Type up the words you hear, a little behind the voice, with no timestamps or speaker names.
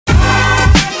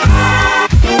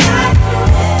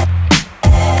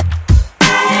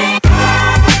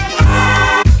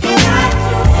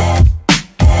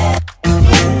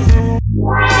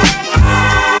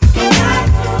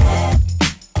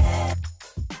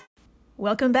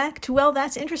Welcome back to Well,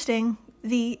 That's Interesting,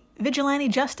 the Vigilante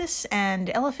Justice and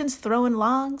Elephants Throwing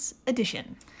Logs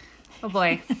edition. Oh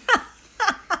boy.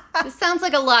 This sounds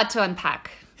like a lot to unpack,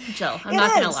 Jill. I'm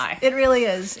not going to lie. It really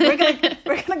is. We're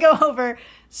gonna go over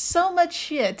so much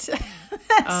shit.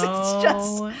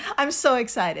 I'm so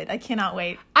excited. I cannot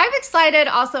wait. I'm excited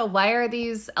also. Why are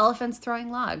these elephants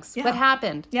throwing logs? Yeah. What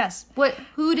happened? Yes.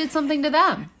 Who did something to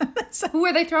them? Who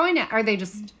are they throwing at? Are they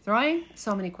just throwing?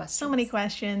 So many questions. So many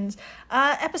questions.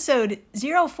 Episode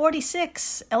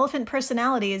 046, Elephant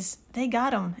Personalities. They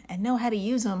got them and know how to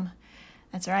use them.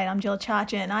 That's right. I'm Jill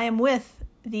Chacha, and I am with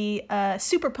the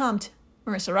super pumped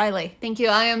Marissa Riley. Thank you.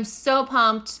 I am so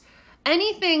pumped.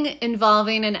 Anything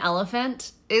involving an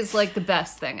elephant is like the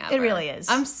best thing ever. It really is.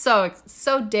 I'm so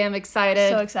damn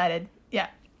excited. So excited. Yeah.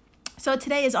 So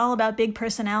today is all about big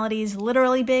personalities,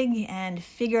 literally big and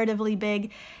figuratively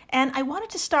big. And I wanted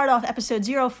to start off episode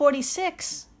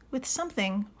 046 with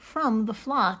something from The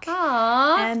Flock.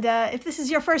 Aww. And if this is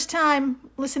your first time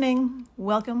listening,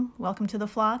 welcome. Welcome to The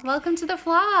Flock. Welcome to The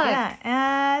Flock.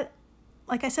 Yeah.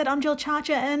 Like I said, I'm Jill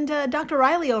Chacha, and Dr.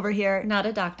 Riley over here Not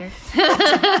a doctor.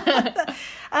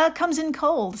 comes in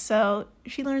cold, so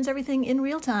she learns everything in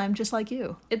real time, just like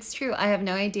you. It's true. I have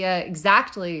no idea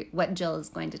exactly what Jill is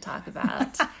going to talk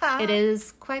about. It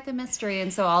is quite the mystery,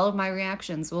 and so all of my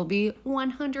reactions will be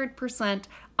 100%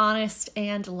 honest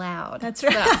and loud. That's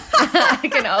right. So, I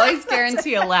can always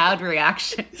guarantee a loud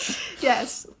reaction.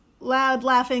 Yes, loud,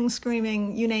 laughing,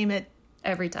 screaming, you name it.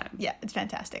 Every time. Yeah, it's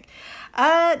fantastic.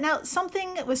 Now,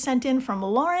 something was sent in from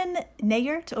Lauren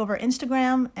Nayert over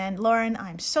Instagram. And Lauren,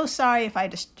 I'm so sorry if I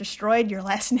just destroyed your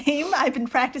last name. I've been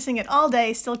practicing it all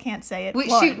day, still can't say it.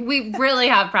 We really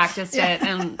have practiced it,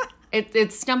 and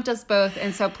it stumped us both.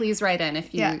 And so please write in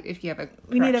if you have a correction.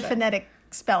 We need a phonetic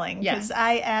spelling, because Yes.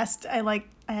 I asked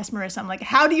Marissa, I'm like,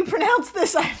 how do you pronounce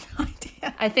this? I have no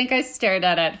idea. I think I stared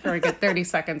at it for a good 30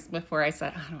 seconds before I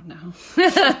said, I don't know.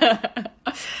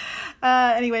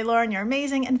 Anyway, Lauren, you're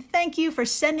amazing, and thank you for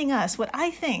sending us what I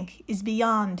think is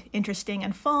beyond interesting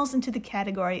and falls into the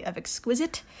category of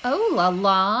exquisite. Oh, la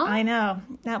la. I know.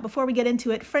 Now, before we get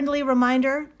into it, friendly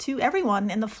reminder to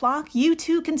everyone in the flock, you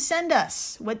too can send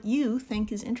us what you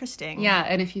think is interesting. Yeah,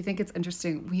 and if you think it's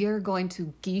interesting, we are going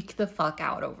to geek the fuck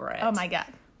out over it. Oh my God.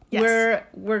 Yes.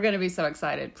 We're going to be so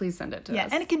excited. Please send it to us.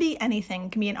 And it can be anything.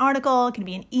 It can be an article, it can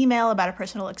be an email about a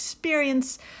personal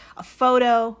experience, a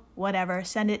photo, whatever.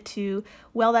 Send it to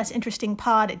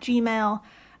wellthat'sinterestingpod@gmail.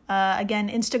 Again,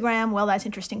 Instagram,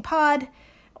 wellthat'sinterestingpod.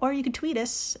 Or you could tweet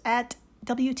us at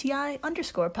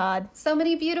WTI_pod. So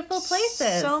many beautiful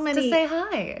places So many to say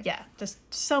hi. Yeah, just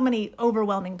so many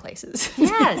overwhelming places.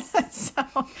 Yes.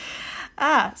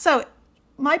 So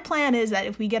my plan is that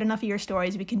if we get enough of your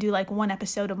stories, we can do like one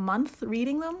episode a month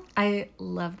reading them. I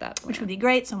love that plan. Which would be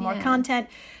great, some more content.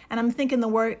 And I'm thinking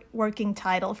the working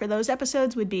title for those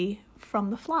episodes would be From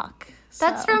the Flock.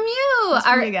 That's from you. That's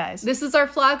from you guys. This is our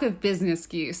flock of business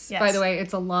geese. Yes. By the way,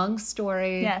 it's a long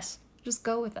story. Yes. Just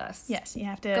go with us. Yes, you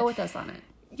have to Go with us on it.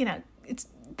 You know, it's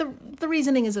the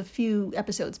reasoning is a few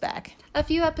episodes back. A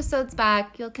few episodes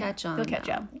back, you'll catch on. You'll catch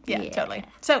now. up. Yeah, totally.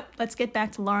 So let's get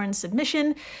back to Lauren's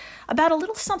submission about a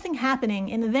little something happening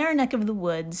in their neck of the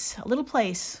woods, a little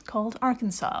place called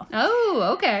Arkansas.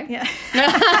 Oh, okay. Yeah.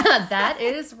 That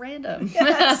is random.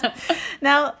 Yes.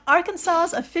 Now,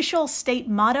 Arkansas's official state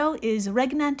motto is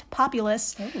Regnant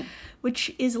Populus,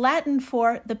 which is Latin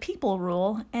for the people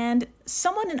rule, and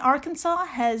someone in Arkansas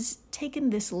has taken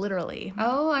this literally.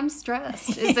 Oh, I'm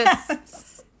stressed. Is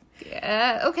this...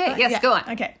 Yeah. Okay. Yes, go on.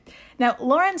 Okay. Now,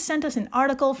 Lauren sent us an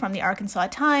article from the Arkansas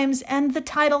Times, and the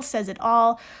title says it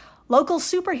all. Local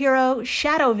superhero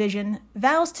Shadow Vision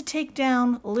vows to take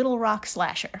down Little Rock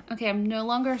slasher. Okay, I'm no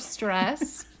longer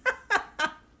stressed.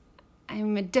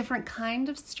 I'm a different kind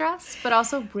of stressed, but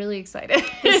also really excited.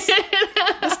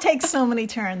 This takes so many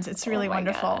turns. It's really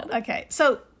wonderful. God. Okay,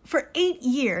 so for 8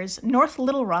 years, in North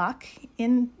Little Rock,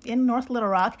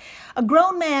 a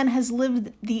grown man has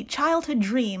lived the childhood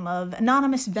dream of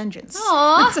anonymous vengeance.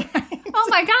 Aw. That's right. Oh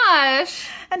my gosh.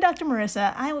 And Dr.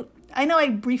 Marissa, I know I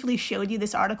briefly showed you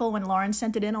this article when Lauren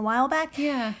sent it in a while back.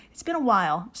 Yeah. It's been a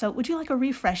while, so would you like a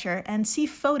refresher and see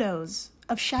photos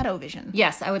of Shadow Vision?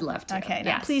 Yes, I would love to. Okay,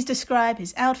 now yes. please describe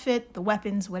his outfit, the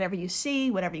weapons, whatever you see,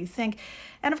 whatever you think.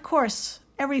 And of course,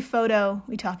 every photo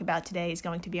we talk about today is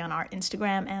going to be on our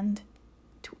Instagram and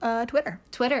Twitter.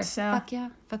 Twitter. So, Fuck yeah,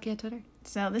 Twitter.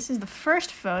 So this is the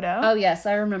first photo. Oh yes,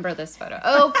 I remember this photo.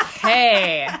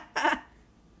 Okay.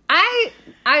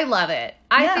 I love it.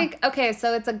 I think, okay,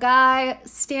 so it's a guy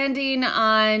standing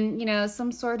on,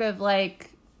 some sort of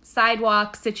like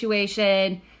sidewalk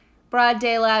situation broad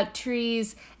daylight,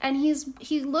 trees, and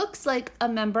he looks like a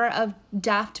member of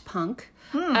Daft Punk.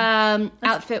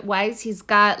 Outfit wise, he's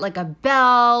got like a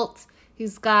belt.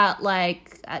 He's got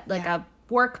like a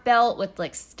work belt with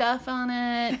like stuff on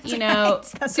it.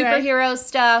 That's superhero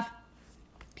stuff.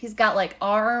 He's got like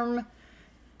arm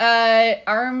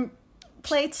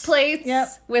plates. Yep.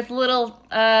 With little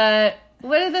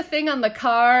what are the thing on the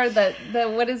car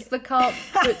what is the called?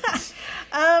 They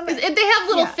have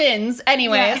little fins,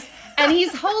 anyways. Yeah. And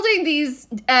he's holding these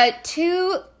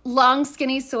two long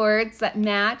skinny swords that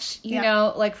match,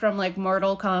 like from like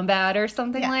Mortal Kombat or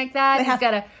something like that. He's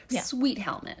got a sweet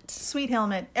helmet. Sweet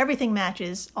helmet. Everything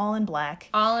matches, all in black.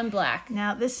 All in black.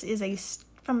 Now this is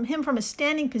from a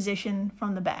standing position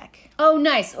from the back. Oh,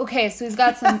 nice. Okay, so he's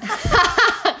got some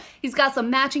he's got some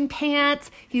matching pants.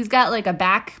 He's got like a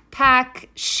backpack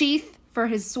sheath for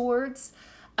his swords.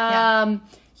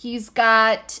 He's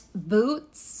got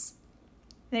boots.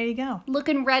 There you go.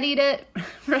 Looking ready to go.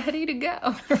 Ready to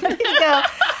go.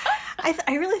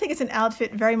 I really think it's an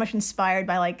outfit very much inspired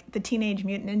by like the Teenage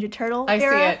Mutant Ninja Turtle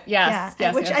era. I see it. Yes.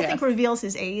 Yeah. Which I think reveals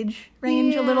his age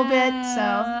range a little bit.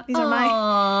 So these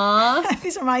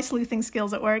are my sleuthing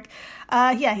skills at work.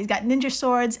 He's got ninja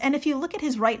swords, and if you look at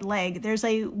his right leg, there's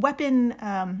a weapon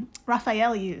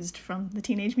Raphael used from the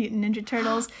Teenage Mutant Ninja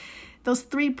Turtles. Those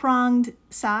 3-pronged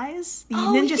sais, the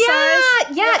ninja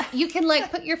sais. Yeah, you can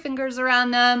like put your fingers around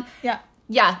them. Yeah.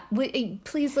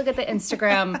 Please look at the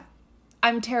Instagram.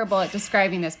 I'm terrible at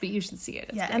describing this, but you should see it.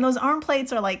 It's great. And those arm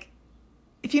plates are like,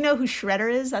 if you know who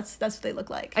Shredder is, that's what they look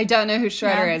like. I don't know who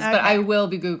Shredder is, but I will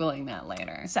be Googling that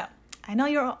later. So, I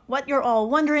know what you're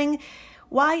all wondering.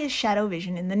 Why is Shadow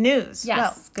Vision in the news?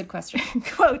 Yes, good question.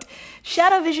 Quote,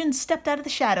 Shadow Vision stepped out of the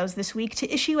shadows this week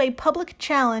to issue a public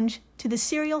challenge to the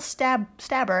serial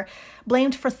stabber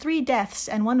blamed for 3 deaths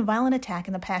and 1 violent attack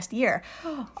in the past year.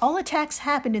 All attacks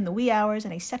happened in the wee hours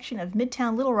in a section of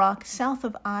Midtown Little Rock south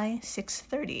of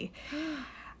I-630.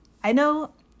 I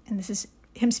know, and this is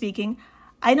him speaking,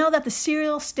 I know that the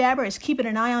serial stabber is keeping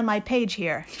an eye on my page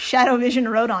here. Shadow Vision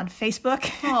wrote on Facebook.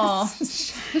 Oh,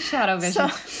 Shadow Vision.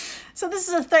 So this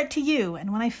is a threat to you,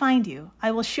 and when I find you,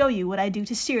 I will show you what I do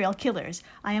to serial killers.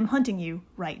 I am hunting you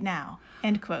right now.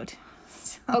 End quote.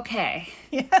 Okay.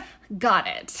 Yeah. Got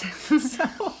it.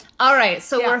 All right,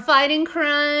 so we're fighting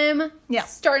crime. Yeah.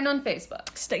 Starting on Facebook.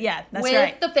 That's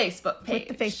right. With the Facebook page.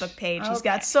 With the Facebook page. Okay. He's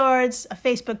got swords, a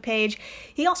Facebook page.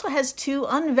 He also has 2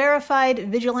 unverified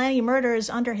vigilante murders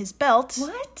under his belt.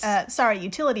 What?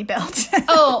 Utility belt.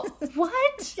 Oh,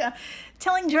 what? Yeah.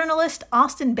 Telling journalist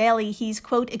Austin Bailey he's,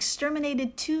 quote,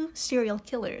 exterminated 2 serial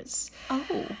killers.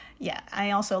 Oh. Yeah, I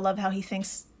also love how he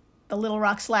thinks the Little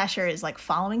Rock slasher is, like,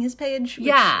 following his page.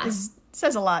 Which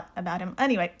says a lot about him.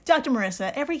 Anyway, Dr.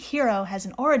 Marissa, every hero has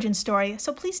an origin story,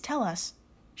 so please tell us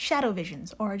Shadow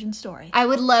Vision's origin story. I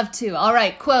would love to. All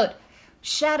right, quote,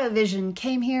 Shadow Vision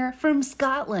came here from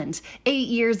Scotland 8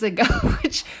 years ago,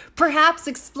 which perhaps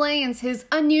explains his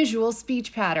unusual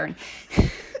speech pattern.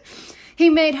 He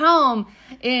made home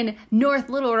in North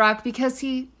Little Rock because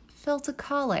he felt a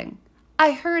calling.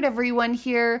 I heard everyone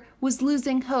here was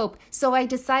losing hope, so I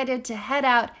decided to head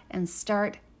out and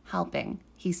start helping,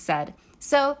 he said.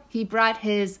 So he brought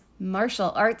his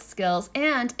martial arts skills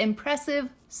and impressive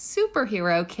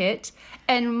superhero kit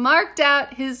and marked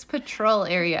out his patrol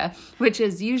area, which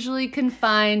is usually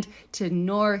confined to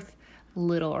North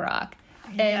Little Rock.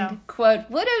 End quote.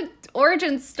 What an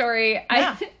origin story.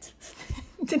 Yeah.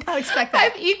 Did not expect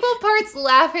that. I'm equal parts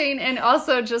laughing and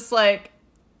also just like,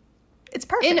 it's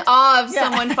perfect. In awe of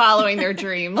someone following their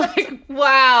dream. Like,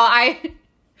 wow,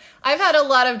 I've had a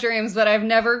lot of dreams, but I've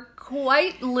never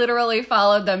quite literally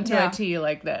followed them to a T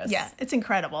like this. Yeah, it's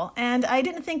incredible. And I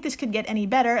didn't think this could get any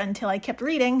better until I kept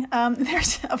reading.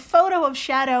 There's a photo of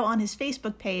Shadow on his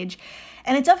Facebook page,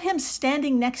 and it's of him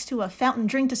standing next to a fountain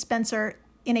drink dispenser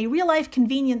in a real-life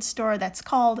convenience store that's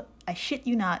called, I shit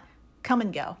you not, Come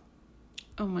and Go.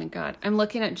 Oh my God. I'm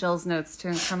looking at Jill's notes too,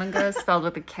 and Come and Go is spelled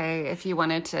with a K if you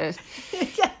wanted to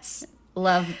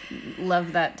love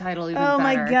that title even better. Oh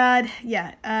my God.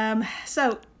 Yeah.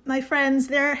 So my friends,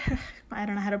 I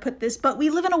don't know how to put this, but we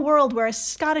live in a world where a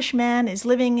Scottish man is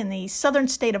living in the southern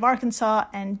state of Arkansas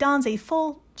and dons a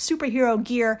full superhero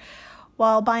gear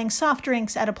while buying soft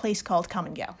drinks at a place called Come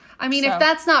and Go. I mean, if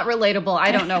that's not relatable,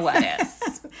 I don't know what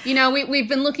is. We've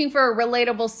been looking for a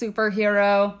relatable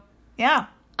superhero. Yeah.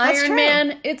 Iron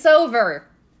Man, it's over.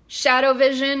 Shadow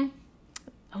Vision.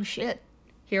 Oh, shit.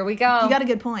 Here we go. You got a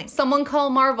good point. Someone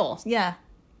call Marvel. Yeah.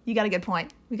 You got a good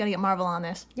point. We got to get Marvel on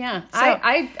this. Yeah. So,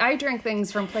 I drink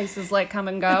things from places like Come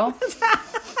and Go.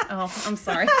 Oh, I'm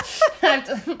sorry. I have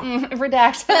to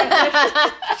redact.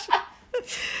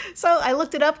 So I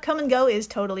looked it up. Come and Go is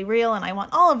totally real, and I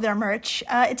want all of their merch.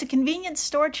 It's a convenience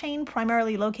store chain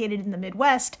primarily located in the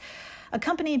Midwest, a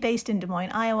company based in Des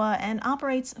Moines, Iowa, and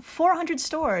operates 400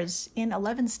 stores in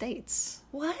 11 states.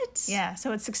 What? Yeah,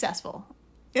 so it's successful.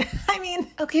 I mean...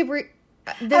 Okay,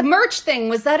 the merch thing,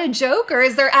 was that a joke, or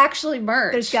is there actually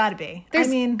merch? There's got to be. There's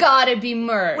gotta be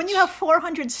merch. When you have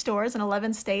 400 stores in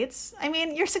 11 states, I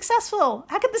mean, you're successful.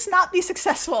 How could this not be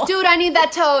successful? Dude, I need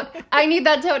that tote. I need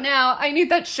that tote now. I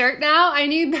need that shirt now. I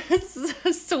need this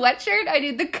sweatshirt. I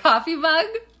need the coffee mug.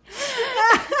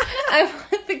 I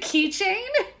want the keychain.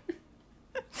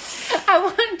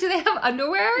 Do they have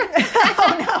underwear?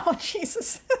 Oh, no.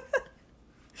 Jesus.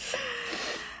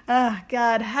 Oh,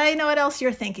 God. I know what else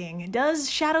you're thinking. Does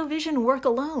shadow vision work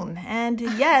alone? And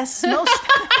yes, most...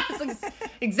 That's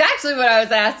exactly what I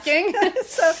was asking.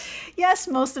 So, yes,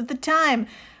 most of the time.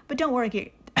 But don't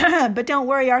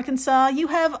worry, Arkansas. You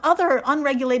have other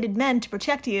unregulated men to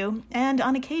protect you, and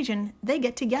on occasion, they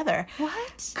get together.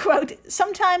 What? Quote,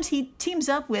 sometimes he teams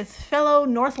up with fellow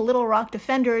North Little Rock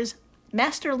defenders,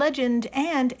 master legend,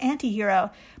 and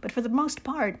anti-hero. But for the most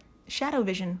part, shadow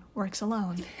vision works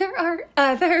alone. There are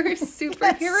other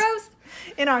superheroes? Yes.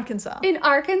 In Arkansas. In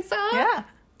Arkansas? Yeah.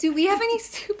 Do we have any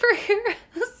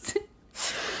superheroes?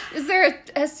 Is there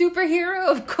a superhero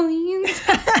of Queens?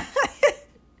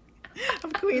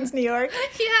 Of Queens, New York?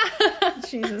 Yeah.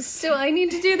 Jesus. Do I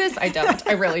need to do this? I don't.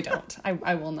 I really don't.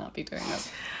 I will not be doing this.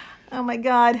 Oh my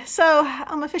God. So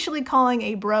I'm officially calling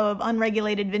a bro of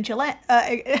unregulated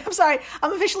I'm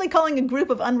officially calling a group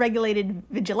of unregulated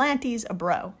vigilantes a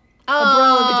bro.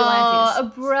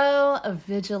 A bro of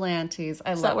vigilantes.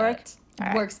 I love that work? it.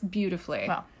 Right. Works beautifully.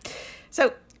 Well,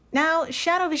 so now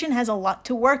Shadow Vision has a lot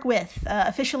to work with.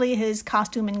 Officially, his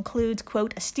costume includes,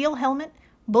 quote, a steel helmet,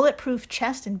 bulletproof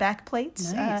chest and back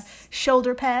plates, Nice.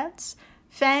 shoulder pads,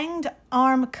 fanged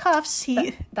arm cuffs.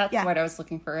 That's what I was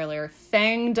looking for earlier.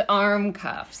 Fanged arm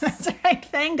cuffs. That's right,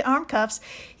 fanged arm cuffs.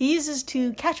 He uses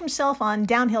to catch himself on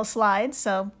downhill slides,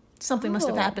 so something must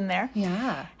have happened there.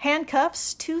 Yeah.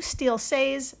 Handcuffs, two steel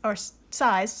sais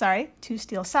strapped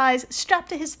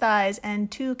to his thighs,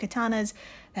 and two katanas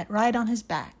that ride on his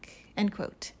back. End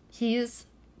quote. He's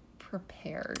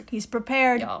prepared. He's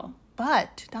prepared. Y'all.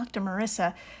 But, Dr.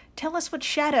 Marissa, tell us what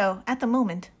Shadow, at the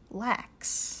moment,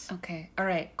 lacks. Okay, all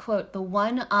right. Quote, the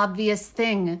one obvious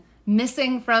thing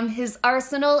missing from his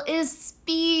arsenal is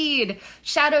speed.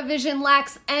 Shadow Vision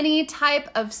lacks any type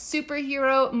of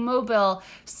superhero mobile,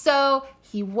 so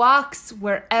he walks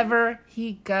wherever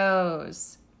he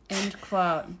goes. End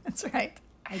quote. That's right.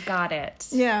 I got it.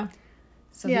 Yeah.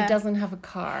 So he doesn't have a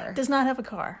car. Does not have a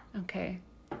car. Okay.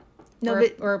 No,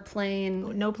 or a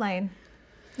plane. No plane.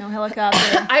 No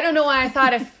helicopter. I don't know why I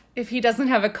thought if he doesn't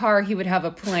have a car, he would have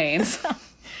a plane.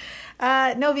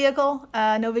 No vehicle.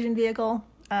 No vision vehicle.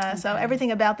 So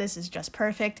everything about this is just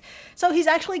perfect. So he's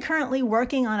actually currently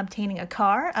working on obtaining a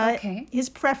car. Okay. His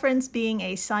preference being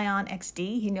a Scion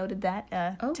XD. He noted that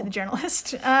to the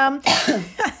journalist.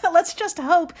 Let's just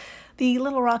hope the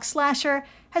Little Rock slasher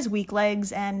has weak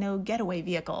legs and no getaway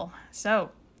vehicle.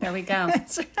 So there we go.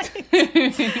 That's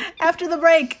right. After the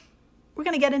break, we're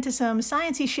going to get into some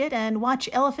sciencey shit and watch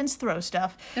elephants throw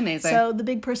stuff. Amazing. So the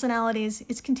big personalities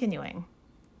is continuing.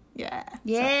 Yeah.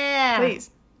 Yeah. So, please,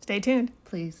 stay tuned.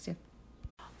 Please do.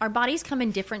 Our bodies come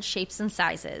in different shapes and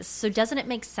sizes, so doesn't it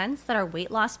make sense that our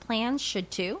weight loss plans should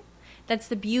too? That's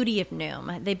the beauty of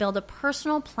Noom. They build a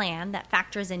personal plan that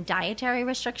factors in dietary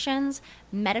restrictions,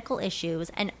 medical issues,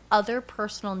 and other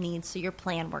personal needs so your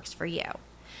plan works for you.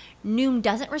 Noom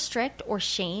doesn't restrict or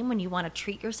shame when you want to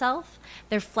treat yourself.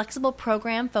 Their flexible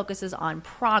program focuses on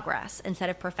progress instead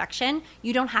of perfection.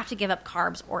 You don't have to give up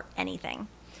carbs or anything.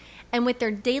 And with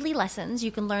their daily lessons,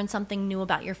 you can learn something new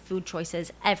about your food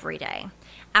choices every day.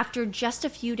 After just a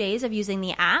few days of using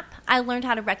the app, I learned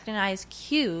how to recognize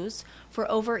cues for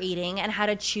overeating and how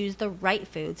to choose the right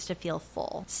foods to feel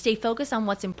full. Stay focused on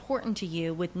what's important to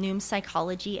you with Noom's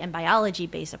psychology and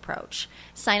biology-based approach.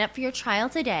 Sign up for your trial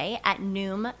today at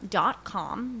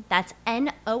Noom.com. That's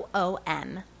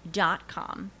Noom.com.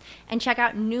 And check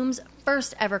out Noom's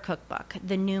first ever cookbook,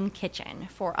 The Noom Kitchen,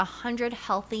 for 100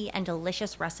 healthy and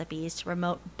delicious recipes to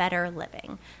promote better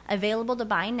living. Available to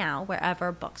buy now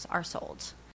wherever books are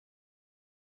sold.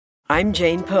 I'm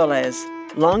Jane Perlez,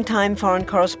 longtime foreign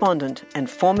correspondent and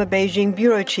former Beijing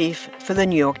bureau chief for the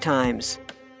New York Times.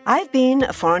 I've been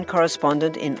a foreign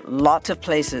correspondent in lots of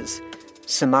places: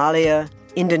 Somalia,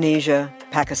 Indonesia,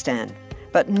 Pakistan,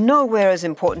 but nowhere as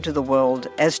important to the world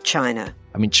as China.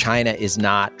 I mean, China is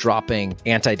not dropping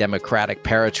anti-democratic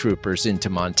paratroopers into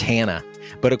Montana.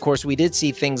 But of course, we did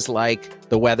see things like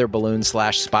the weather balloon /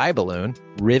 spy balloon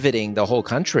riveting the whole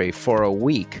country for a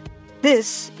week.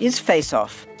 This is Face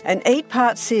Off, an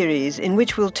 8-part series in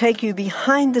which we'll take you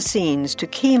behind the scenes to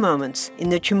key moments in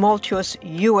the tumultuous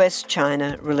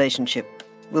US-China relationship.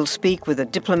 We'll speak with a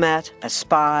diplomat, a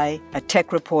spy, a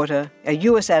tech reporter, a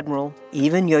US admiral,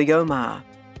 even Yo-Yo Ma.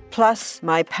 Plus,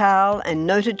 my pal and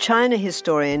noted China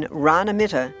historian Rana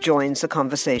Mitter joins the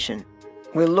conversation.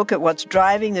 We'll look at what's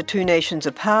driving the two nations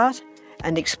apart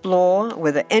and explore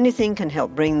whether anything can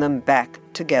help bring them back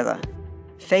together.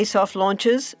 Face Off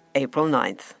launches April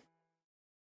 9th.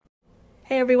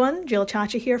 Hey everyone, Jill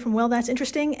Chacha here from Well That's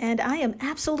Interesting, and I am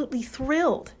absolutely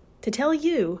thrilled to tell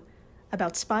you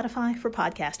about Spotify for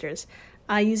podcasters.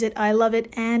 I use it, I love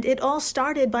it, and it all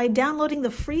started by downloading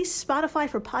the free Spotify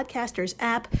for Podcasters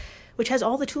app, which has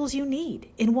all the tools you need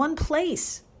in one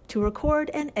place to record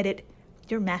and edit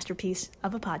your masterpiece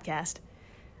of a podcast.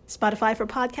 Spotify for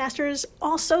Podcasters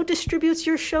also distributes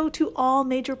your show to all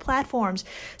major platforms.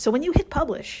 So when you hit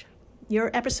publish,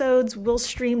 your episodes will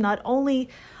stream not only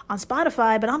on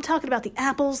Spotify, but I'm talking about the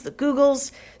Apples, the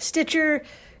Googles, Stitcher,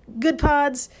 Good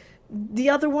Pods, the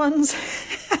other ones.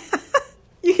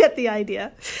 You get the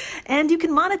idea. And you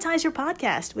can monetize your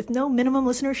podcast with no minimum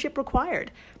listenership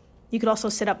required. You could also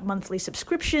set up monthly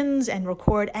subscriptions and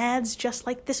record ads just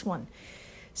like this one.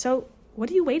 So what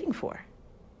are you waiting for?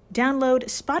 Download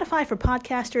Spotify for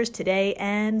Podcasters today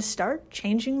and start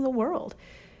changing the world.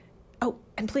 Oh,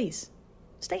 and please,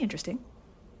 stay interesting.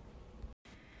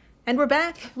 And we're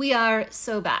back. We are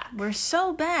so back. We're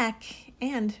so back,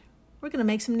 and we're going to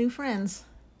make some new friends.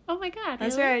 Oh my God.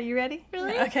 That's really? right. You ready?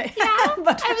 Really? Okay. Yeah.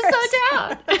 But I'm so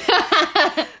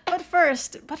down. But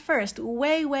first,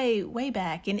 way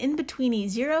back in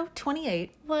In-Betweeny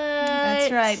 028. What?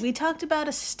 That's right. We talked about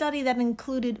a study that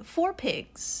included 4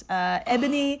 pigs.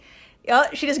 Ebony. Oh,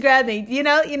 she just grabbed me. You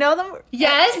know them?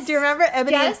 Yes. Do you remember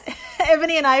Ebony? Yes.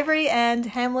 Ebony and Ivory and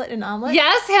Hamlet and Omelet.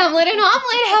 Yes, Hamlet and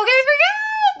Omelet. How can I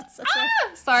forget? That's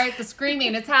right. Sorry, the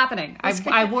screaming. It's happening.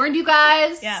 I warned you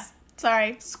guys. Yeah.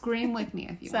 Sorry. Scream with me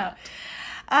if you So,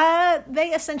 want. they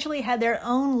essentially had their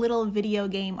own little video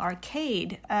game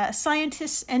arcade.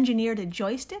 Scientists engineered a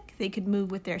joystick they could move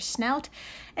with their snout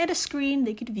and a screen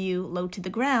they could view low to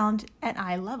the ground at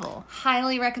eye level.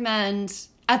 Highly recommend,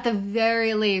 at the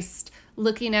very least,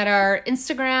 looking at our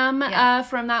Instagram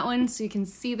from that one so you can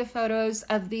see the photos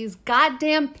of these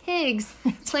goddamn pigs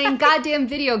playing goddamn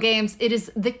video games. It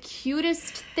is the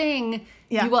cutest thing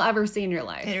you will ever see in your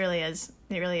life. It really is.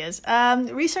 It really is.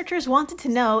 Researchers wanted to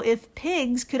know if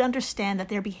pigs could understand that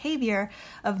their behavior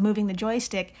of moving the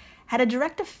joystick had a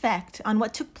direct effect on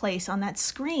what took place on that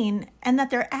screen and that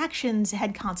their actions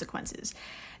had consequences.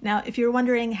 Now, if you're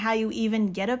wondering how you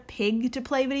even get a pig to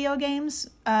play video games,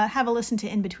 have a listen to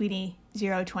In-Betweeny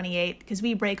 028 because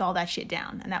we break all that shit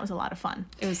down, and that was a lot of fun.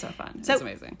 It was so fun. It So, was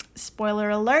amazing. Spoiler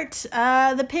alert,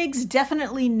 the pigs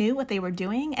definitely knew what they were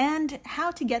doing and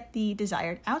how to get the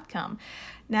desired outcome.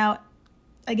 Now,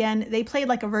 again, they played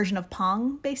like a version of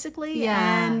Pong, basically.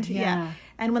 Yeah.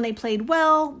 And when they played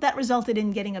well, that resulted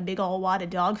in getting a big old wad of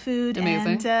dog food.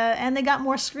 Amazing. And they got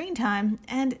more screen time.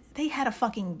 And they had a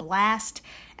fucking blast.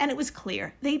 And it was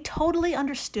clear. They totally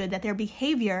understood that their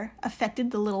behavior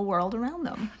affected the little world around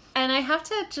them. And I have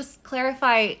to just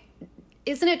clarify,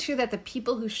 isn't it true that the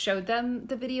people who showed them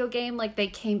the video game, like they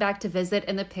came back to visit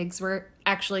and the pigs were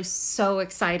actually so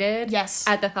excited Yes.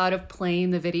 at the thought of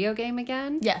playing the video game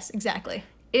again? Yes, exactly.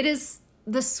 It is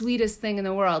the sweetest thing in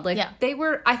the world. Like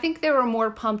I think they were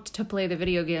more pumped to play the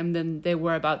video game than they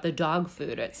were about the dog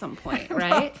food at some point,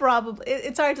 right? Probably.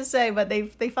 It's hard to say, but they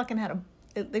fucking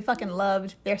they fucking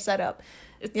loved their setup.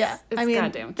 It's I mean,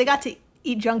 goddamn they got to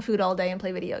eat junk food all day and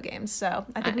play video games. So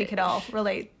I think we could all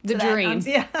relate to the that. dream.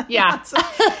 Yeah.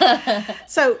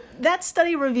 So that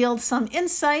study revealed some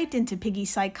insight into piggy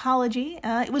psychology.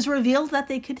 It was revealed that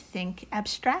they could think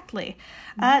abstractly.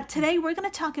 Today we're going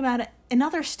to talk about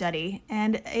another study,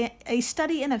 and a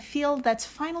study in a field that's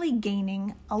finally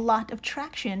gaining a lot of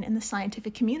traction in the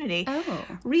scientific community. Oh.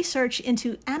 Research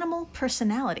into animal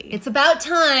personality. It's about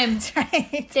time. That's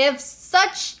right. They have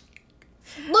such...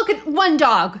 Look at one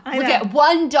dog. Look know. at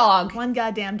one dog. One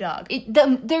goddamn dog.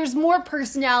 There's more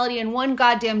personality in one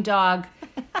goddamn dog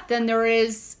than there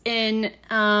is in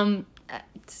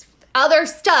other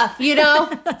stuff, you know?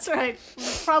 That's right.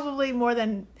 Probably more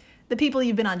than the people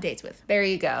you've been on dates with. There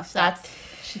you go.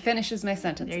 She finishes my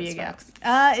sentences. There you go. folks.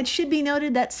 It should be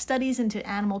noted that studies into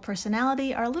animal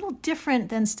personality are a little different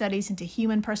than studies into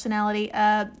human personality.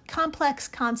 Complex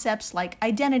concepts like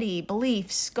identity,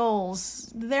 beliefs,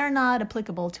 goals, they're not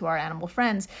applicable to our animal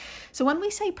friends. So when we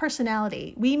say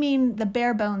personality, we mean the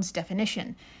bare bones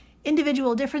definition.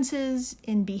 individual differences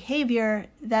in behavior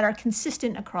that are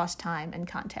consistent across time and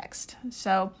context.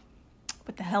 So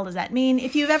what the hell does that mean?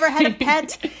 If you've ever had a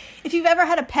pet,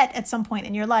 at some point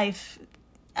in your life,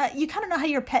 you kind of know how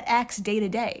your pet acts day to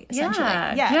day, essentially.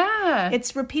 Yeah.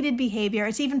 It's repeated behavior.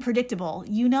 It's even predictable.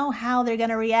 You know how they're going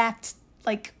to react,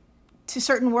 like, to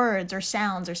certain words or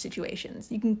sounds or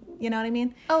situations. You know what I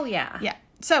mean? Oh, yeah. Yeah.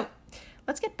 So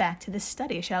let's get back to this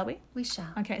study, shall we? We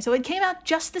shall. Okay, so it came out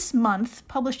just this month,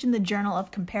 published in the Journal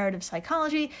of Comparative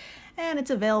Psychology, and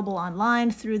it's available online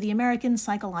through the American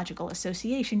Psychological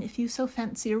Association if you so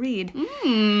fancy a read.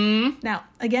 Now,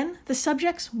 again, the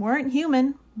subjects weren't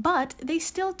human, but they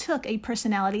still took a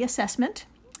personality assessment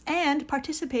and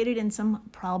participated in some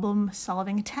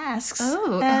problem-solving tasks.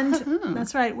 And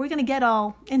that's right, we're going to get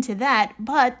all into that,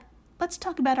 but let's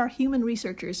talk about our human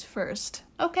researchers first.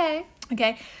 Okay.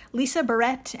 Okay, Lisa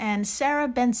Barrett and Sarah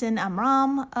Benson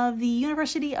Amram of the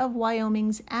University of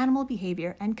Wyoming's Animal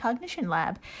Behavior and Cognition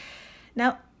Lab.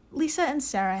 Now, Lisa and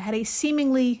Sarah had a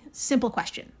seemingly simple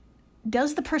question.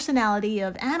 Does the personality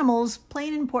of animals play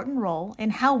an important role in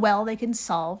how well they can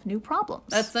solve new problems?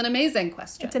 That's an amazing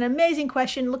question. It's an amazing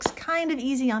question. Looks kind of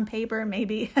easy on paper,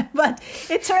 maybe, but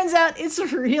it turns out it's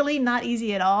really not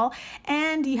easy at all,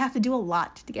 and you have to do a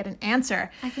lot to get an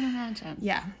answer. I can imagine.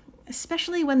 Yeah.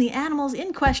 Especially when the animals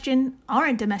in question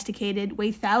aren't domesticated,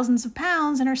 weigh thousands of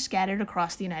pounds, and are scattered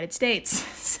across the United States.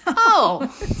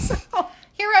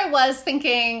 Here I was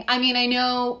thinking, I mean, I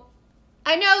know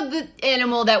the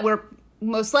animal that we're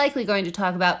most likely going to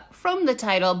talk about from the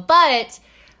title, but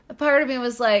a part of me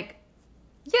was like,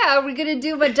 yeah, are we going to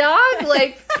do my dog?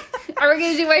 Like, are we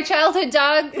going to do my childhood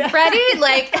dog, Freddie?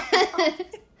 Like,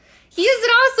 he has an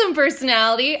awesome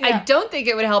personality. Yeah. I don't think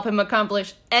it would help him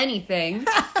accomplish anything.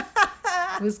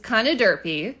 It was kind of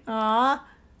derpy. Aw.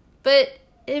 But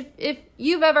if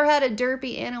you've ever had a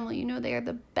derpy animal, you know they are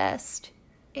the best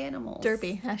animals.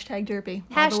 Derpy. Hashtag derpy.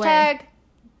 all the way. Hashtag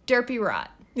derpy rot.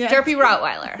 Yeah. Derpy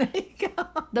Rottweiler. There you go.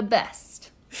 The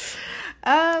best.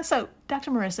 So,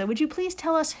 Dr. Marissa, would you please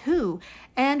tell us who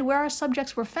and where our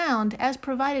subjects were found as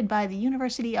provided by the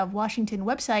University of Washington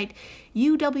website,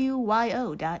 uwyo.edu?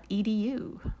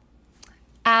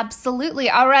 Absolutely.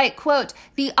 All right, quote,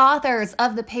 the authors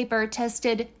of the paper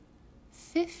tested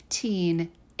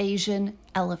 15 Asian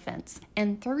elephants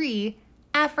and 3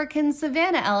 African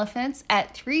savanna elephants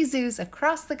at 3 zoos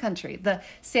across the country. The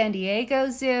San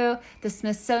Diego Zoo, the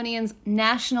Smithsonian's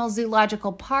National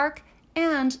Zoological Park,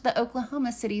 and the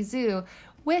Oklahoma City Zoo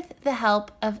with the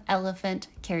help of elephant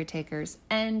caretakers.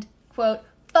 And, quote,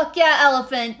 fuck yeah,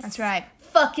 elephants. That's right.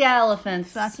 Fuck yeah,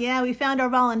 elephants. Fuck yeah, we found our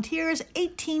volunteers,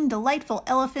 18 delightful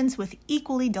elephants with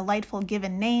equally delightful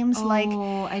given names like...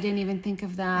 Oh, I didn't even think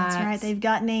of that. That's right, they've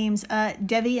got names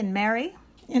Devi and Mary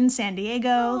in San Diego.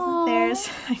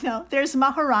 Aww. There's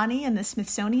Maharani in the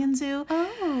Smithsonian Zoo.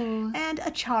 Oh. And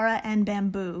Achara and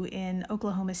Bamboo in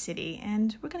Oklahoma City.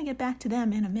 And we're going to get back to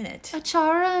them in a minute.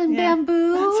 Achara and Yeah,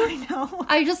 bamboo. I know.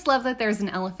 I just love that there's an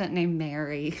elephant named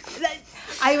Mary.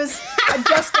 I was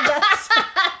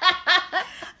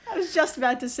just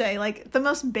about to say, like, the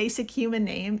most basic human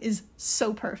name is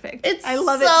so perfect. I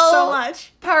love it so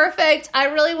much. Perfect. I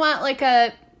really want like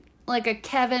a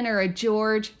Kevin or a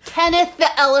George. Kenneth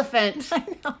the elephant. I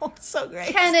know, so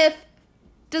great. Kenneth,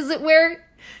 does it wear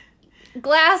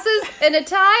glasses and a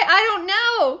tie? I don't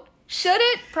know. Should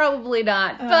it? Probably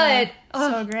not. But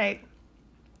so great.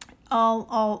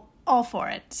 All for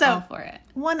it. So all for it.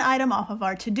 one item off of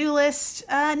our to-do list.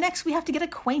 Next, we have to get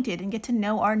acquainted and get to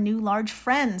know our new large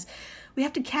friends. We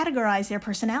have to categorize their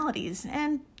personalities.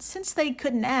 And since they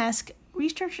couldn't ask,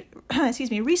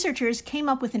 researchers came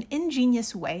up with an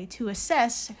ingenious way to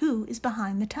assess who is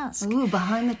behind the tusk. Ooh,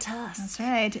 behind the tusk. That's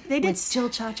right. They did Jill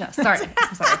Cha-Cha. Sorry.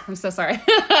 I'm so sorry.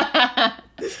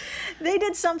 They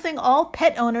did something all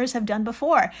pet owners have done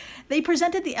before. They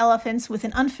presented the elephants with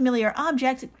an unfamiliar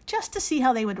object just to see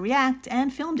how they would react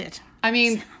and filmed it. I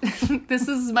mean, this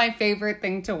is my favorite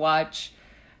thing to watch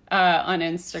on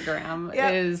Instagram.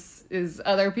 Yep. Is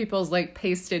other people's like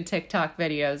pasted TikTok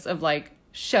videos of like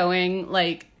showing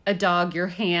like a dog your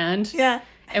hand. Yeah.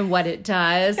 And what it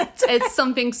does. It's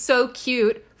something so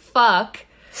cute. Fuck.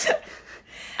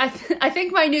 I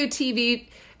think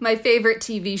my favorite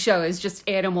TV show is just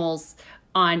animals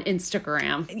on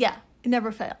Instagram. Yeah. It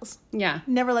never fails. Yeah.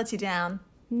 Never lets you down.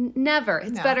 Never.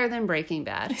 It's No. better than Breaking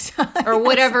Bad. Or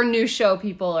whatever new show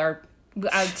people are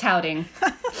touting.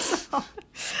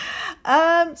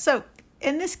 So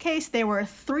in this case, there were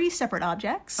 3 separate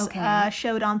objects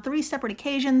showed on 3 separate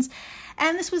occasions,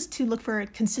 and this was to look for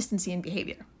consistency in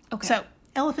behavior. Okay. So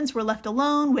elephants were left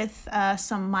alone with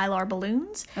some mylar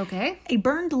balloons, Okay. a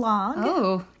burned log,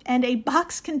 Oh. and a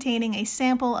box containing a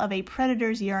sample of a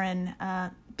predator's urine,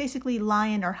 basically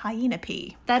lion or hyena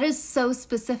pee. That is so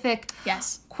specific.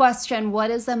 Yes. Question,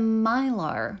 what is a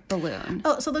Mylar balloon?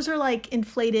 Oh, so those are like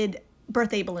inflated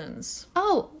birthday balloons.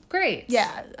 Oh, great.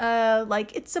 Yeah,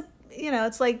 like it's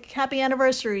it's like happy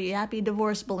anniversary, happy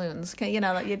divorce balloons.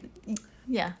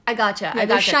 Yeah. I gotcha. Yeah, I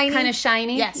they're gotcha. shiny. Kind of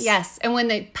shiny. Yes. Yes. And when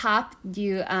they pop,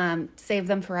 you save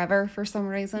them forever for some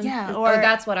reason. Yeah, Or or-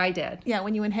 that's what I did. Yeah,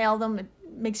 when you inhale them, it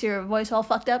makes your voice all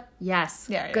fucked up. Yes.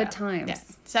 Yeah, Good yeah. times. Yeah.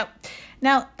 So,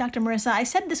 now, Dr. Marissa, I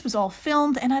said this was all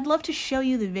filmed, and I'd love to show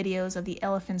you the videos of the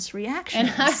elephants' reactions.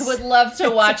 And I would love to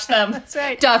watch them. That's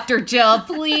right. Dr. Jill,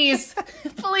 please,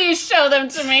 please show them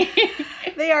to me.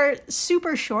 They are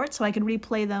super short, so I can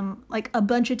replay them like a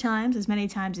bunch of times, as many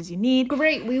times as you need.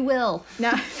 Great, we will.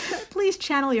 Now, please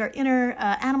channel your inner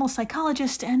animal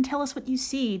psychologist and tell us what you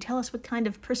see. Tell us what kind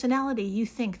of personality you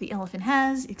think the elephant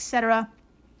has, etc.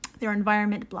 Their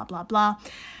environment, blah, blah, blah.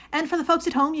 And for the folks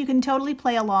at home, you can totally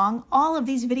play along. All of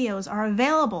these videos are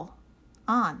available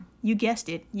on, you guessed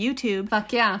it, YouTube.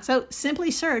 Fuck yeah. So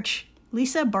simply search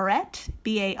Lisa Barrett,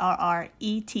 Barrett,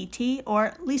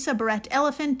 or Lisa Barrett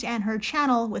Elephant, and her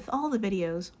channel with all the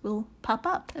videos will pop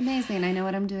up. Amazing. I know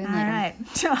what I'm doing All later. right.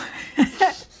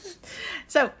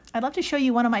 So I'd love to show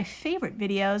you one of my favorite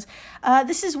videos.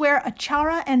 This is where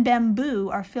Achara and Bamboo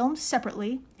are filmed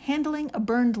separately, handling a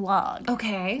burned log.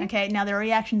 Okay. Okay, now their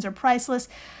reactions are priceless.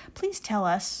 Please tell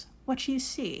us what you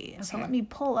see. So Okay. let me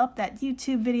pull up that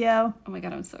YouTube video. Oh my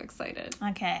God, I'm so excited.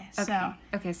 Okay, so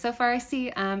Okay, so far I see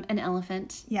an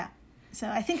elephant. yeah. So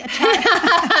I think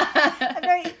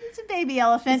Achara, it's a baby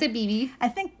elephant. It's a baby. I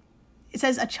think it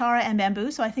says Achara and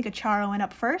Bamboo, so I think Achara went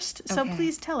up first. So Okay.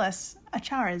 please tell us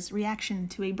Achara's reaction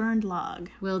to a burned log.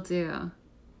 Will do.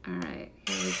 All right,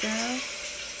 here we go.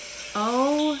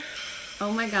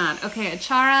 Oh my God. Okay,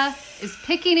 Achara is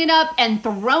picking it up and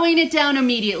throwing it down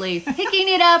immediately. Picking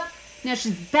it up. Now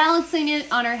she's balancing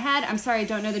it on her head. I'm sorry, I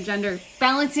don't know the gender.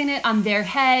 Balancing it on their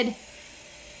head.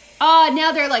 Oh,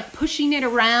 now they're like pushing it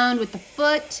around with the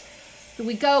foot. Here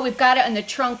we go. We've got it on the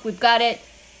trunk. We've got it.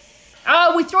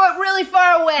 Oh, we throw it really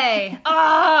far away.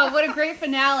 Oh, what a great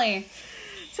finale.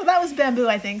 So that was Bamboo,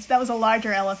 I think. So that was a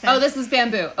larger elephant. Oh, this is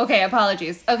Bamboo. Okay,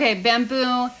 apologies. Okay,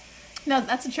 Bamboo. No,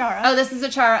 that's Achara. Oh, this is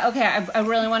Achara. Okay, I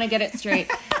really want to get it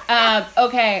straight.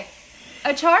 Okay.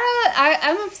 Achara,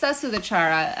 I'm obsessed with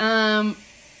Achara.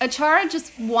 Achara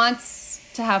just wants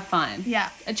to have fun. Yeah.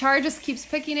 Achara just keeps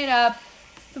picking it up,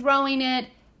 throwing it,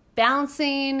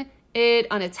 bouncing it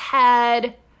on its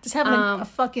head, Just having a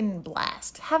fucking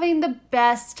blast. having the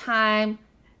best time.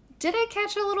 Did I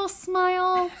catch a little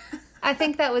smile? I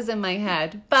think that was in my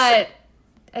head. But,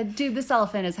 dude, this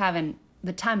elephant is having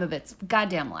the time of its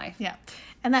goddamn life. Yeah.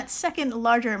 And that second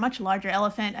larger, much larger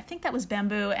elephant, I think that was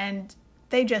Bamboo, and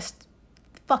they just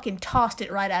fucking tossed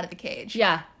it right out of the cage.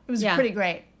 Yeah. It was yeah. pretty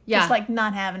great. Yeah. Just like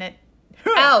not having it.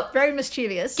 Out. Very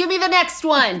mischievous. Give me the next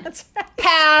one. That's right.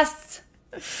 Pass.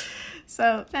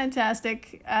 So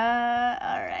fantastic. All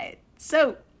right.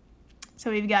 So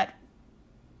we've got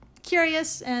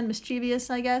curious and mischievous,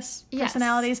 I guess, Yes.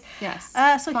 personalities. Yes.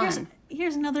 So Fun.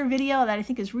 here's another video that I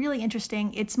think is really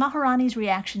interesting. It's Maharani's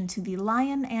reaction to the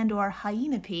lion and/or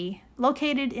hyena pee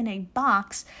located in a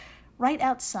box right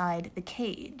outside the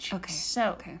cage. Okay.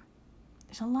 So Okay.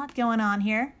 there's a lot going on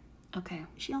here. Okay.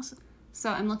 She also. So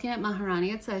I'm looking at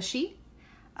Maharani. It says she.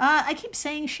 I keep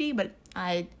saying she, but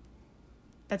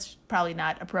that's probably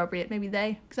not appropriate. Maybe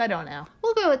they, because I don't know.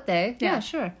 We'll go with they. Yeah. Yeah,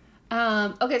 sure.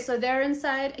 Okay, so they're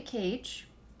inside a cage,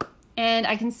 and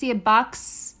I can see a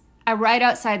box right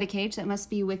outside the cage. That must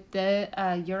be with the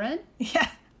urine. Yeah.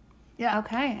 Yeah.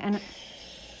 Okay, and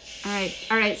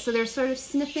all right. So they're sort of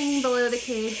sniffing below the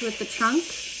cage with the trunk.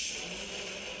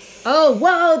 Oh,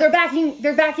 whoa! They're backing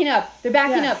up. They're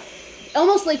backing Yeah. up,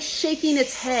 almost like shaking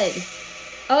its head.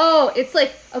 Oh, it's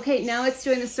like, okay, now it's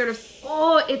doing this sort of.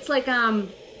 Oh, it's like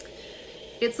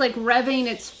revving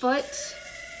its foot.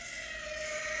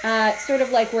 Sort of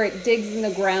like where it digs in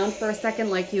the ground for a second,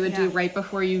 like you would do Yeah. right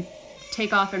before you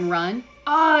take off and run.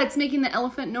 Oh, it's making the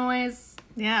elephant noise.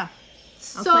 Yeah.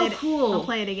 So cool. I'll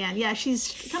play it again. Yeah,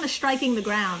 she's kind of striking the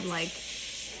ground, like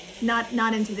not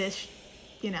into this.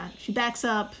 You know, she backs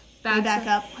up, they Backs back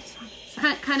up. up. What's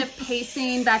wrong? Kind of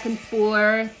pacing back and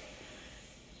forth,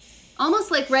 almost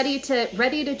like ready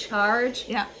to charge.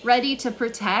 Yeah. Ready to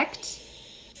protect.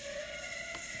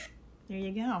 There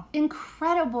you go.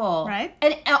 Incredible, Right?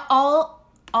 And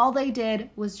all they did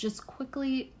was just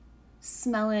quickly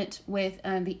smell it with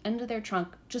the end of their trunk,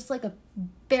 just like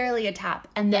barely a tap,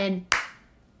 and then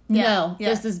no, Yeah.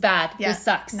 this is bad. Yeah. This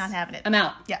sucks. Not having it. I'm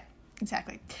out. Yeah,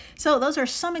 exactly. So those are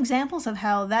some examples of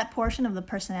how that portion of the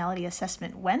personality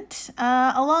assessment went.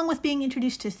 Along with being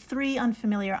introduced to 3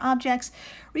 unfamiliar objects,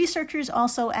 researchers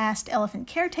also asked elephant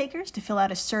caretakers to fill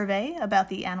out a survey about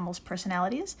the animals'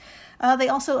 personalities. They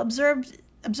also observed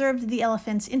the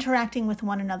elephants interacting with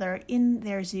one another in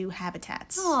their zoo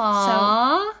habitats. Aww.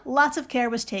 So lots of care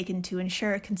was taken to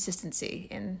ensure consistency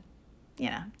in,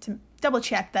 to double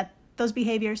check that those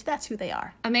behaviors, that's who they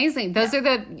are. Amazing. That's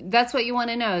what you want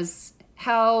to know, is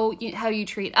how you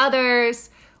treat others,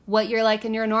 what you're like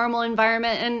in your normal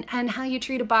environment, and how you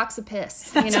treat a box of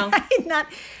piss, you know? Right? Not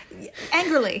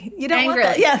angrily. You don't want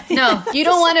Angrily. that. Yeah. No, you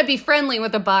don't want to be friendly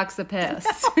with a box of piss.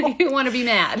 You want to be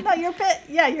mad. No, you're pissed.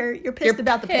 Yeah, you're pissed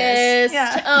about the piss. Pissed.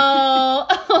 Yeah. Oh.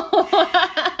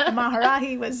 The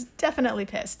Maharaji was definitely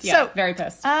pissed. Yeah, So, very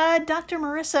pissed. Dr.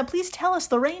 Marissa, please tell us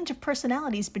the range of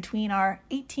personalities between our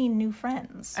 18 new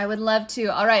friends. I would love to.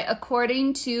 All right.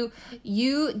 According to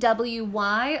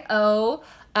uwyo.edu,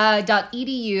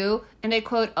 and I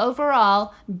quote,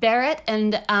 overall, Barrett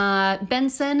and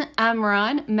Benson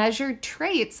Amron measured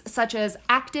traits such as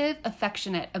active,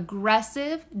 affectionate,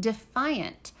 aggressive,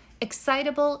 defiant,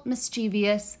 excitable,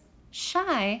 mischievous,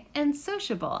 shy, and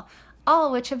sociable,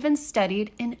 all which have been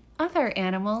studied in other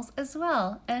animals as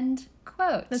well. End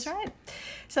quote. That's right.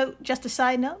 So, just a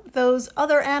side note, those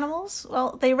other animals,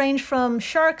 well, they range from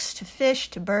sharks to fish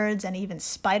to birds and even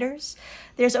spiders.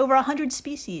 There's over 100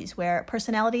 species where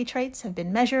personality traits have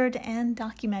been measured and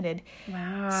documented.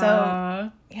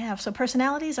 Wow. So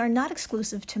personalities are not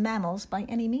exclusive to mammals by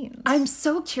any means. I'm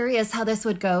so curious how this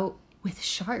would go with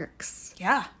sharks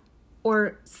Yeah.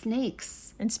 or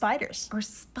snakes And spiders. or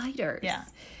spiders. Yeah.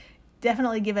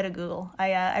 Definitely give it a Google.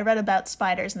 I read about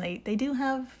spiders, and they do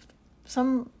have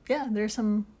there's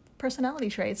some personality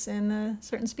traits in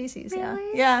certain species.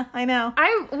 Really? Yeah, I know.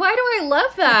 Why do I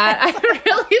love that? I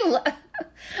really love.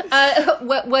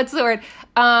 What's the word?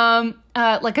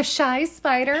 Like a shy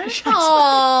spider.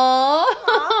 Aww.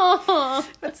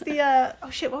 What's the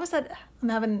what was that? I'm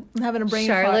having a brain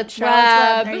Charlotte's fart.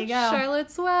 Web. There you go.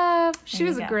 Charlotte's Web. She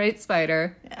was you a go. great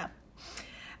spider. Yeah.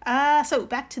 So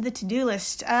back to the to-do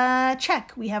list.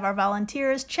 Check. We have our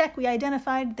volunteers. Check. We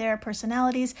identified their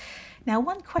personalities. Now,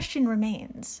 one question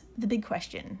remains. The big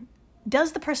question.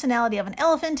 Does the personality of an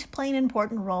elephant play an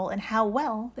important role in how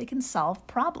well they can solve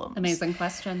problems? Amazing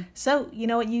question. So, you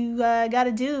know what you got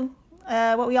to do?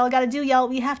 What we all got to do, y'all?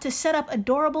 We have to set up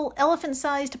adorable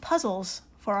elephant-sized puzzles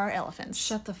for our elephants.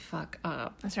 Shut the fuck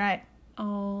up. That's right.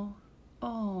 Oh.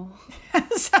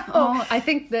 So, I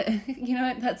think that, you know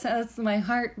what, that's my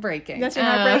heart breaking. that's your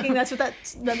heart breaking. That's what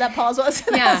that pause was.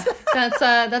 Yeah,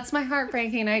 that's my heart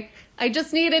breaking. I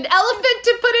just need an elephant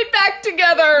to put it back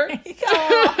together.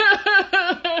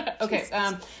 Okay,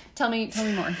 tell me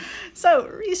more. So,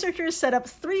 researchers set up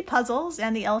 3 puzzles,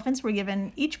 and the elephants were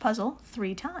given each puzzle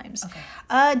 3 times. Okay.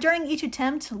 During each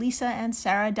attempt, Lisa and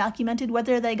Sarah documented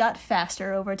whether they got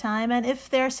faster over time and if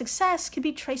their success could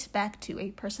be traced back to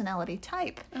a personality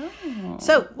type. Oh.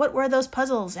 So, what were those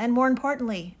puzzles? And more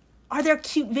importantly, are there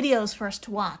cute videos for us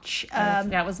to watch?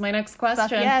 That was my next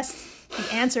question. Yes.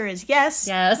 The answer is yes.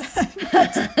 Yes.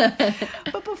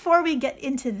 But before we get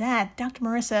into that, Dr.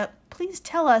 Marissa, please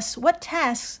tell us what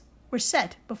tasks were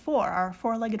set before our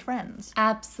 4-legged friends.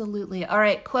 Absolutely. All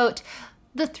right, quote,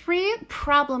 the 3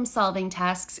 problem-solving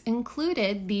tasks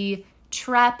included the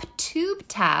trap tube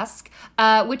task,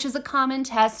 which is a common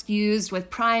test used with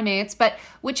primates, but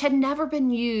which had never been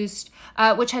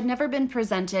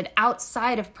presented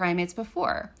outside of primates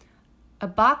before. A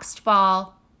boxed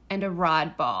ball and a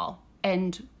rod ball,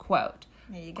 end quote.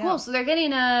 There you go. Cool. So they're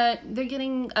getting a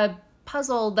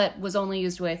puzzle that was only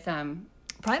used with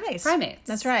Primates.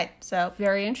 That's right. So,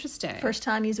 very interesting. first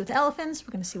time used with elephants.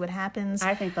 We're going to see what happens.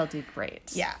 I think they'll do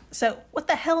great. Yeah. So, what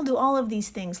the hell do all of these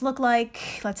things look like?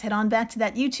 Let's head on back to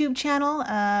that YouTube channel,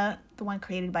 the one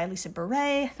created by Lisa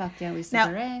Beret. Fuck yeah, Lisa Now-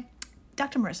 Beret.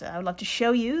 Dr. Marissa, I would love to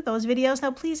show you those videos. Now,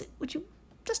 please, would you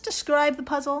just describe the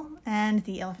puzzle and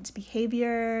the elephant's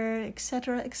behavior,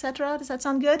 etc., etc.? Does that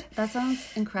sound good? That sounds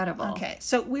incredible. Okay.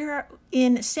 So, we're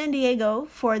in San Diego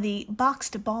for the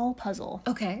boxed ball puzzle.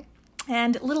 Okay.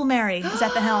 And little Mary is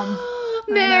at the helm.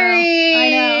 Mary! I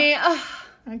know. Ugh.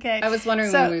 Okay. I was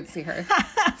wondering when we would see her.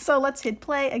 So let's hit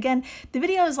play. Again, the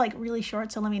video is like really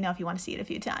short, so let me know if you want to see it a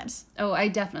few times. Oh, I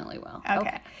definitely will.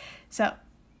 Okay. So,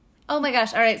 Oh my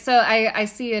gosh. All right. So I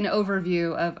see an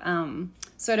overview of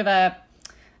sort of a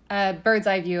bird's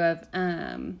eye view of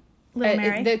Little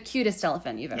Mary. the cutest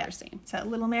elephant you've ever seen. So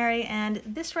little Mary, and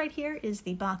this right here is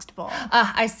the boxed ball.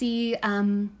 I see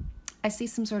some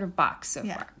sort of box so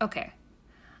Yeah. far. Okay.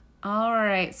 All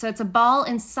right. So it's a ball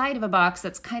inside of a box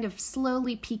that's kind of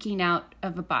slowly peeking out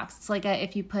of a box. It's like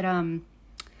if you put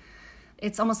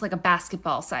it's almost like a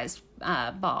basketball sized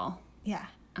ball. Yeah.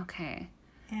 Okay.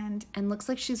 And And looks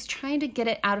like she's trying to get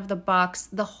it out of the box.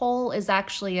 The hole is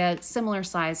actually a similar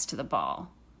size to the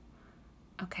ball.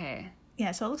 Okay.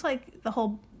 yeah, so it looks like the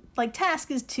whole task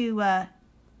is to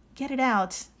get it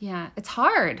out. Yeah, it's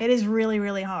hard. It is really,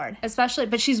 really hard. Especially,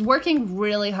 but she's working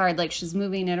really hard. Like she's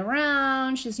moving it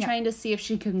around. She's trying to see if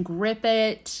she can grip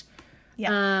it.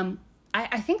 Yeah.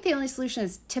 I think the only solution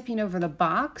is tipping over the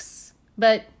box,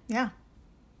 but Yeah.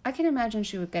 I can imagine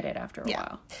she would get it after a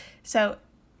while. So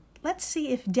let's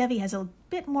see if Devi has a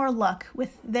bit more luck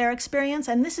with their experience.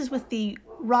 And this is with the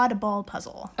rod ball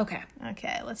puzzle. Okay.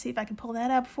 Okay, let's see if I can pull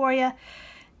that up for you.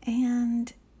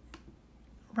 And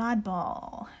rod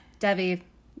ball. Debbie,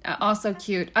 also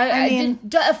cute. I mean-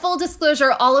 Full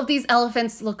disclosure, all of these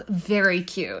elephants look very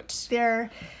cute. They're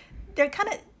kind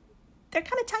of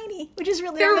tiny, which is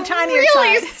really They're on the tinier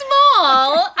really side.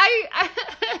 small.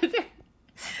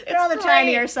 They're on the great.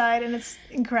 tinier side, and it's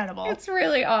incredible. It's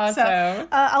really awesome. So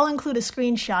I'll include a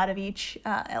screenshot of each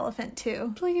elephant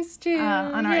too Please do.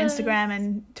 on our Yes. Instagram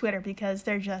and Twitter because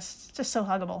they're just so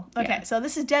huggable. Okay, Yeah. so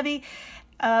this is Debbie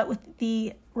with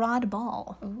the rod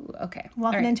ball Ooh, okay. walking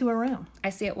All right. into a room. I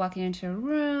see it walking into a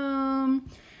room.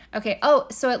 Okay. Oh,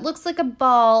 so it looks like a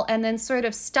ball, and then sort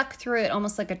of stuck through it,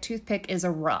 almost like a toothpick, is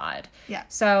a rod. Yeah.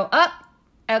 So up.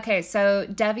 Okay. So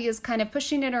Debbie is kind of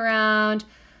pushing it around,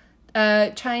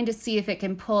 trying to see if it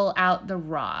can pull out the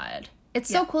rod. It's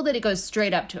so cool that it goes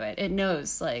straight up to it. It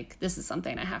knows like this is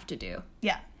something I have to do,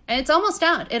 Yeah, and it's almost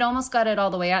out. It almost got it all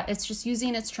the way out. It's just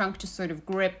using its trunk to sort of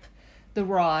grip the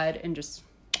rod and just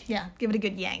yeah. Give it a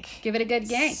good yank. give it a good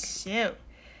yank. So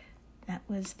that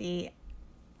was the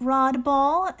rod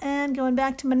ball, and going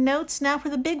back to my notes now for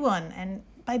the big one, and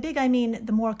by big I mean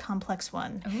the more complex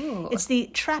one. Ooh. It's the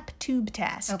trap tube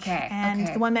task. Okay, and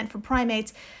okay. the one meant for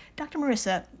primates. Dr.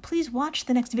 Marissa, please watch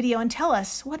the next video and tell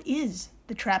us what is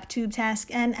the trap tube task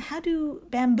and how do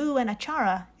Bamboo and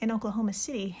Achara in Oklahoma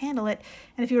City handle it?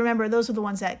 And if you remember, those were the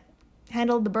ones that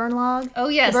handled the burn log. Oh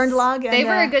yes, the burned log. They and,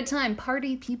 were a good time.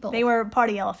 Party people. They were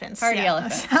party elephants. Party yeah.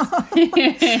 elephants.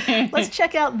 So, let's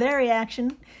check out their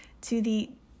reaction to the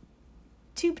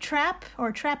tube trap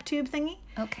or trap tube thingy.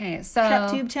 Okay, so Trap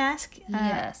tube task.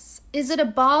 yes, is it a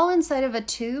ball inside of a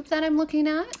tube that I'm looking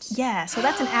at? Yeah, so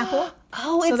that's an apple.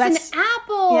 Oh, So it's that's- an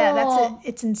apple. Yeah, that's it.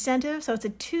 It's incentive. So it's a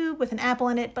tube with an apple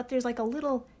in it, but there's like a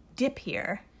little dip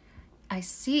here. I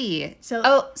see.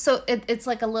 So- so it's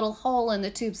like a little hole in the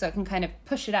tube, so it can kind of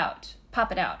push it out,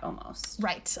 pop it out, almost.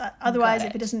 Right. Otherwise, Got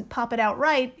if it. it doesn't pop it out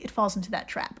right, it falls into that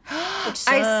trap. Which sucks.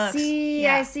 I see.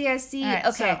 Yeah. I see. I see. All right,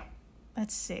 Okay. so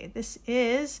let's see. This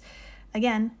is,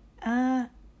 again,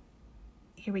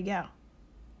 here we go.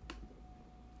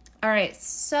 All right,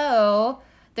 so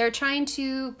they're trying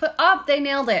to put they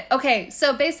nailed it. Okay,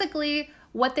 so basically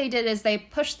what they did is they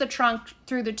pushed the trunk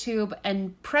through the tube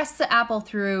and pressed the apple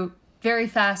through very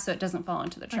fast so it doesn't fall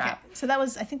into the Okay. trap. So I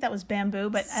think that was Bamboo,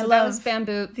 but I So love that was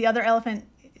Bamboo. the other elephant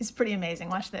is pretty amazing.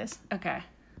 Watch this. Okay.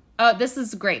 Oh, this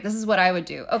is great. This is what I would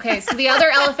do. Okay, so the other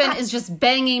elephant is just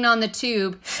banging on the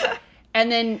tube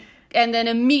and then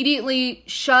immediately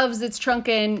shoves its trunk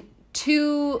in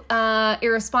too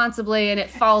irresponsibly and it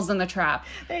falls in the trap.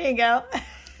 There you go.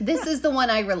 This is the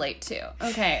one I relate to.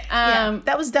 Okay. Yeah,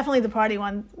 that was definitely the party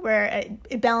one where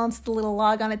it balanced the little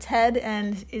log on its head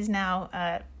and is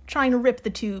now trying to rip the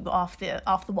tube off the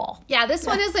wall. Yeah, this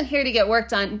one isn't here to get work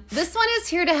done. This one is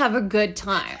here to have a good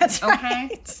time. That's okay?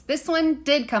 right. This one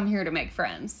did come here to make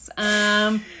friends.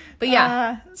 But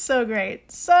yeah. So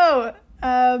great. So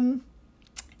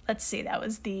let's see. That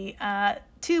was the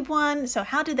tube one. So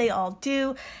how did they all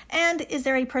do? And is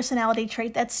there a personality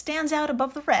trait that stands out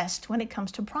above the rest when it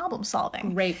comes to problem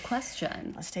solving? Great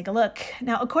question. Let's take a look.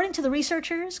 Now, according to the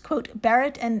researchers, quote,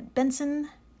 Barrett and Benson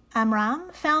Amram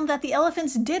found that the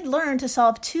elephants did learn to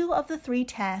solve 2 of the 3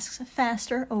 tasks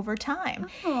faster over time,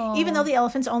 even though the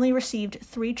elephants only received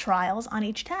 3 trials on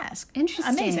each task.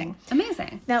 Interesting.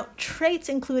 Amazing. Now, traits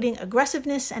including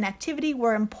aggressiveness and activity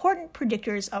were important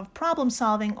predictors of problem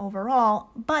solving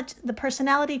overall, but the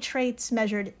personality traits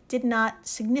measured did not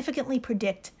significantly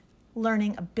predict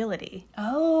learning ability.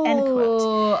 Oh. End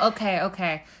quote.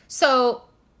 Okay. So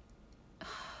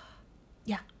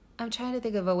Yeah. I'm trying to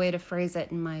think of a way to phrase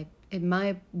it in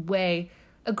my way.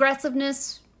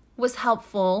 Aggressiveness was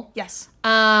helpful. Yes.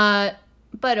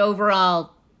 But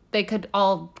overall, they could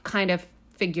all kind of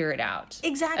figure it out.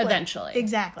 Exactly. Eventually.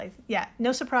 Exactly. Yeah.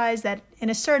 No surprise that an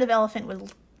assertive elephant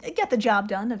would get the job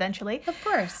done eventually. Of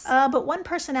course. But one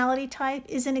personality type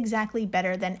isn't exactly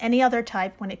better than any other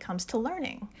type when it comes to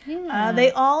learning.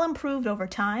 They all improved over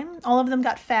time. All of them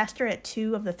got faster at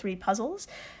 2 of the 3 puzzles.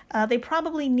 They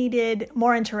probably needed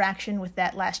more interaction with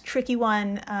that last tricky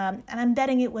one, and I'm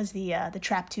betting it was the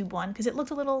trap tube one, because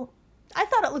I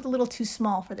thought it looked a little too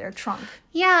small for their trunk.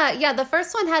 Yeah. The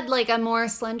first one had like a more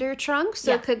slender trunk,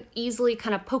 so it could easily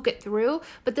kind of poke it through.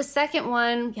 But the second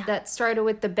one that started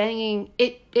with the banging,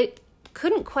 it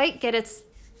couldn't quite get its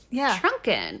trunk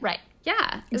in. Right.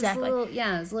 Yeah. Exactly. It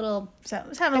was a little. So it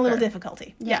was having a little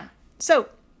difficulty. Yeah. So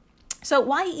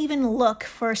why even look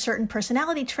for certain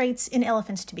personality traits in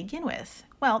elephants to begin with?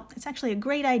 Well, it's actually a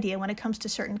great idea when it comes to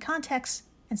certain contexts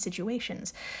and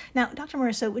situations. Now, Dr.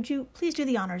 Marissa, would you please do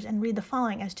the honors and read the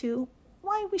following as to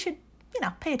why we should,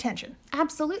 pay attention?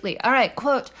 Absolutely. All right,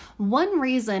 quote, "One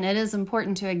reason it is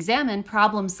important to examine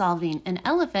problem solving in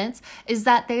elephants is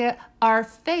that they are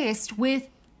faced with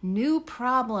new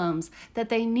problems that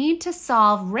they need to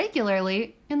solve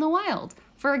regularly in the wild.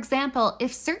 For example,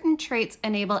 if certain traits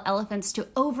enable elephants to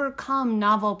overcome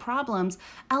novel problems,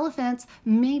 elephants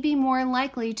may be more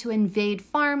likely to invade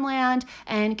farmland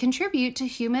and contribute to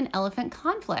human-elephant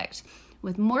conflict.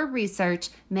 With more research,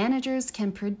 managers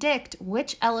can predict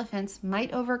which elephants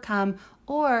might overcome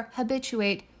or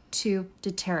habituate to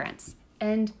deterrence."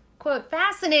 End quote.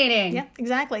 Fascinating. Yeah,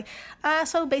 exactly.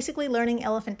 So basically, learning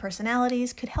elephant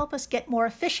personalities could help us get more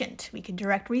efficient. We could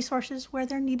direct resources where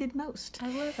they're needed most. I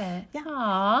love it. Yeah.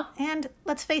 Aww. And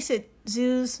let's face it,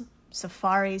 zoos,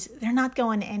 safaris, they're not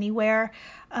going anywhere.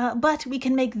 But we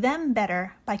can make them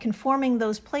better by conforming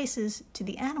those places to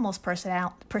the animal's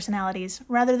personalities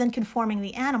rather than conforming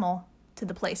the animal to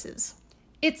the places.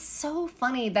 It's so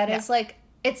funny that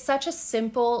it's such a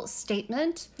simple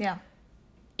statement. Yeah.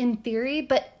 In theory,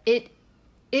 but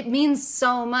it means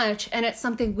so much, and it's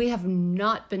something we have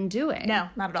not been doing. No,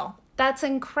 not at all. That's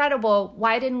incredible.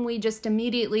 Why didn't we just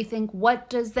immediately think, what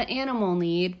does the animal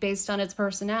need based on its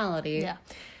personality?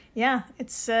 Yeah,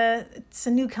 it's a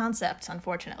new concept,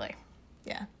 unfortunately.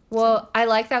 Yeah. Well, I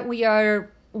like that we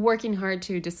are working hard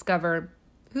to discover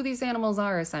who these animals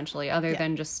are, essentially, other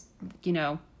than just,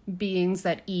 beings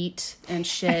that eat and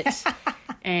shit.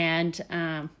 And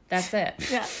that's it.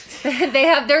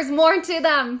 Yeah. There's more to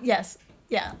them. Yes.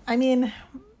 Yeah. I mean,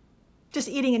 just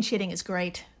eating and shitting is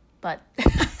great, but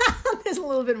there's a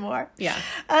little bit more. Yeah.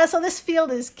 So this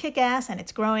field is kick-ass and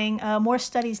it's growing. More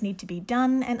studies need to be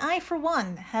done. And I, for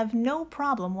one, have no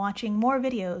problem watching more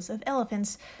videos of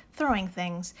elephants throwing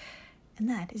things. And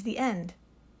that is the end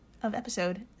of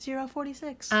episode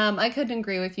 046. I couldn't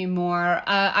agree with you more.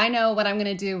 I know what I'm going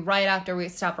to do right after we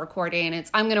stop recording.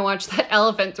 I'm going to watch that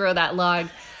elephant throw that log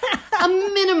a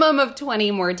minimum of 20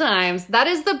 more times. That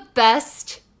is the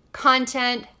best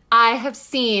content I have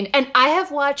seen. And I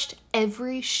have watched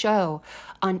every show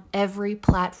on every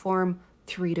platform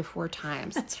 3 to 4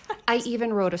 times. That's right. I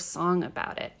even wrote a song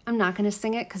about it. I'm not going to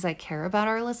sing it because I care about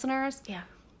our listeners. Yeah.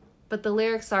 But the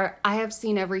lyrics are, I have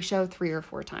seen every show 3 or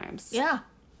 4 times. Yeah.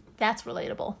 That's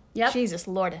relatable. Yep. Jesus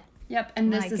Lord. Yep.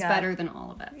 And this My is God. better than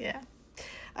all of it.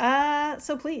 Yeah.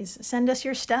 So please send us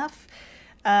your stuff.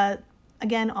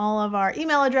 Again, all of our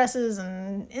email addresses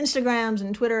and Instagrams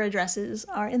and Twitter addresses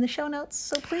are in the show notes.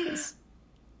 So please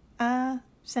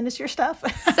send us your stuff. Send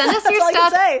us That's your all I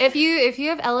can stuff. say. If you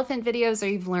have elephant videos or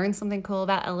you've learned something cool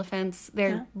about elephants,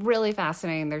 they're really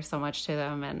fascinating. There's so much to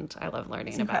them, and I love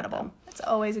learning about them. It's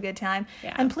always a good time.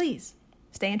 Yeah. And please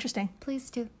stay interesting. Please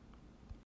do.